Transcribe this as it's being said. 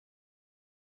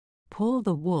pull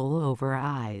the wool over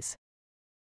eyes.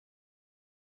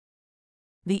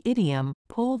 The idiom,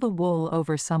 pull the wool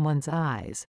over someone's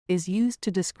eyes, is used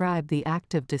to describe the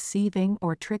act of deceiving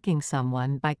or tricking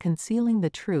someone by concealing the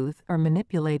truth or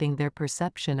manipulating their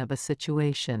perception of a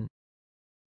situation.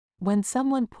 When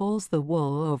someone pulls the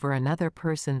wool over another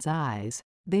person's eyes,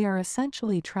 they are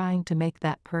essentially trying to make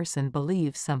that person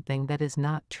believe something that is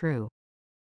not true.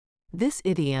 This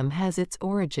idiom has its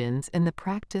origins in the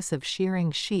practice of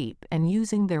shearing sheep and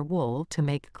using their wool to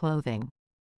make clothing.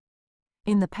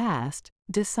 In the past,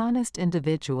 dishonest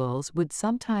individuals would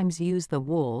sometimes use the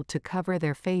wool to cover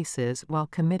their faces while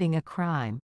committing a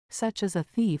crime, such as a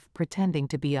thief pretending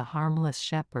to be a harmless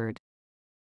shepherd.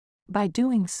 By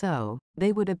doing so,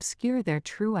 they would obscure their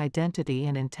true identity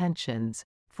and intentions,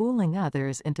 fooling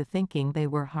others into thinking they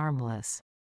were harmless.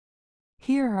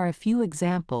 Here are a few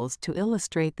examples to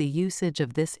illustrate the usage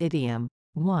of this idiom.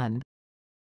 1.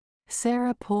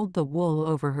 Sarah pulled the wool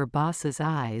over her boss's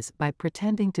eyes by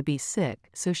pretending to be sick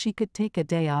so she could take a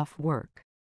day off work.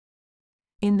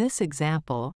 In this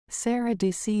example, Sarah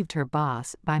deceived her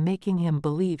boss by making him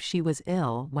believe she was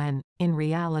ill when, in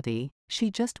reality, she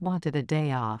just wanted a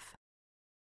day off.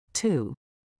 2.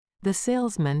 The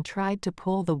salesman tried to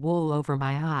pull the wool over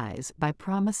my eyes by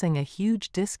promising a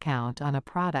huge discount on a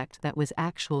product that was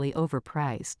actually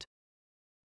overpriced.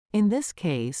 In this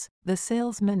case, the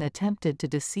salesman attempted to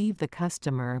deceive the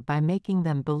customer by making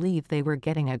them believe they were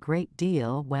getting a great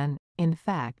deal when, in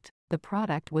fact, the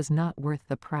product was not worth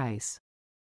the price.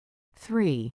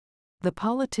 3. The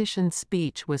politician's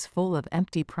speech was full of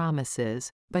empty promises,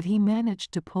 but he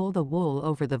managed to pull the wool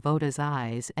over the voters'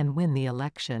 eyes and win the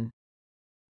election.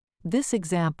 This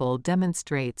example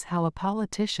demonstrates how a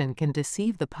politician can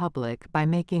deceive the public by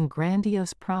making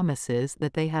grandiose promises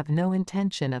that they have no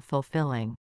intention of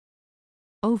fulfilling.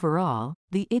 Overall,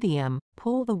 the idiom,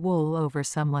 pull the wool over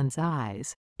someone's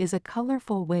eyes, is a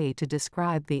colorful way to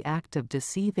describe the act of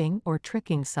deceiving or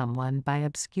tricking someone by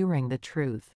obscuring the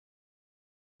truth.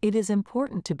 It is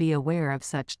important to be aware of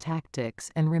such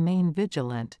tactics and remain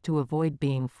vigilant to avoid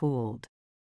being fooled.